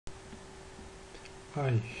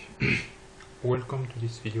Hi, welcome to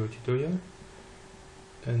this video tutorial.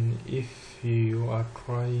 And if you are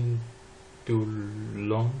trying to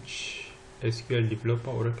launch SQL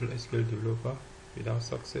Developer, Oracle SQL Developer without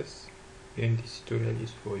success, then this tutorial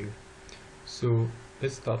is for you. So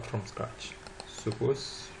let's start from scratch.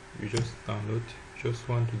 Suppose you just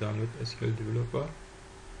want to download SQL Developer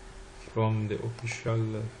from the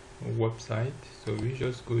official website. So we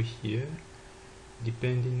just go here,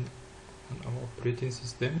 depending on our operating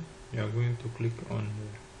system, you are going to click on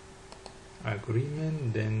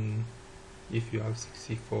agreement. Then if you have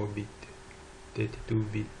 64-bit,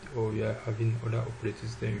 32-bit, or you are having other operating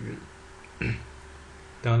system, you will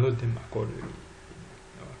download them accordingly.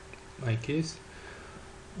 In my case,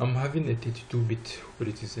 I'm having a 32-bit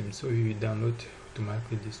operating system, so you will download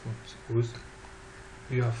automatically this one. Suppose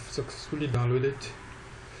you have successfully downloaded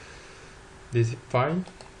the zip file,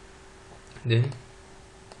 then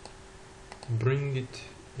bring it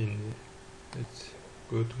in. Let's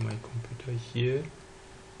go to my computer here,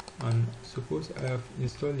 and suppose I have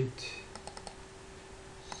installed it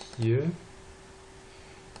here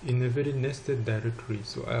in a very nested directory.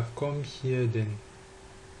 So I have come here, then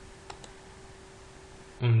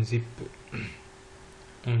unzip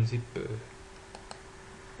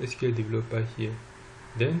SQL Developer here.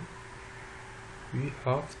 Then we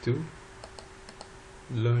have to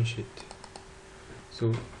launch it.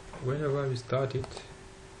 So whenever we start it,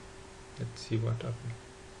 let's see what happens.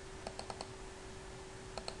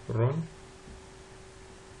 Run.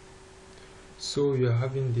 So you are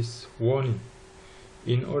having this warning.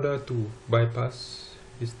 In order to bypass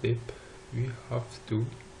this step, we have to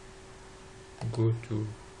go to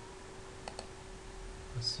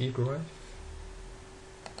a C drive,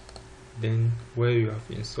 then where you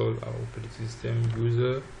have installed our operating system,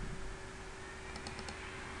 user,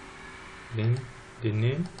 then the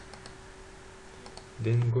name,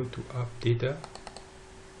 then go to app data,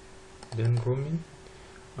 then roaming,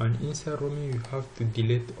 and inside roaming you have to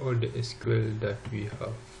delete all the SQL that we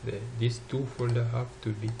have there. These two folders have to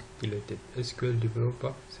be deleted: SQL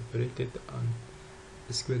Developer separated and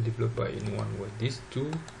SQL Developer in one word. These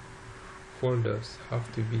two folders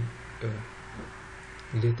have to be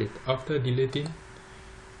deleted. After deleting,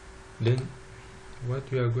 then what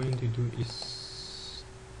we are going to do is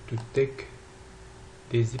to take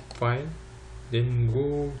the zip file, then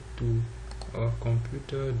go to our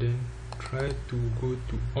computer, then try to go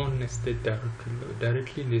to unnested directory.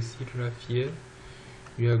 Directly in the C drive here,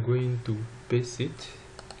 we are going to paste it,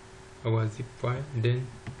 our zip file, then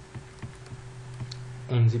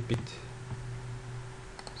unzip it.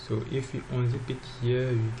 So if you unzip it here,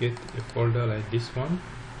 we get a folder like this one.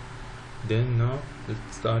 Then now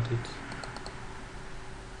let's start it.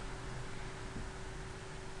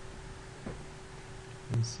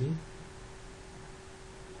 Let's see.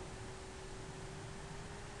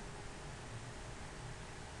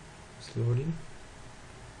 It's loading.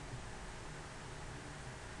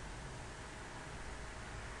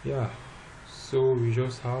 Yeah, so we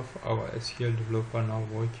just have our SQL Developer now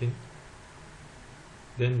working.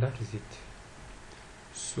 Then that is it.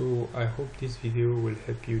 So I hope this video will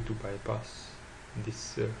help you to bypass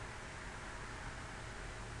this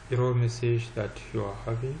error message that you are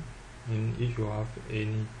having. And if you have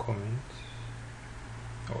any comment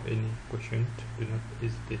or any question, do not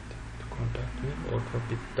hesitate to contact me or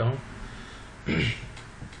drop it down.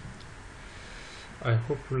 I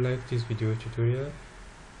hope you like this video tutorial,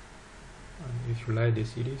 and if you like the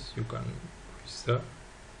series, you can sub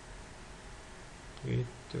it.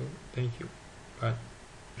 Thank you. Bye.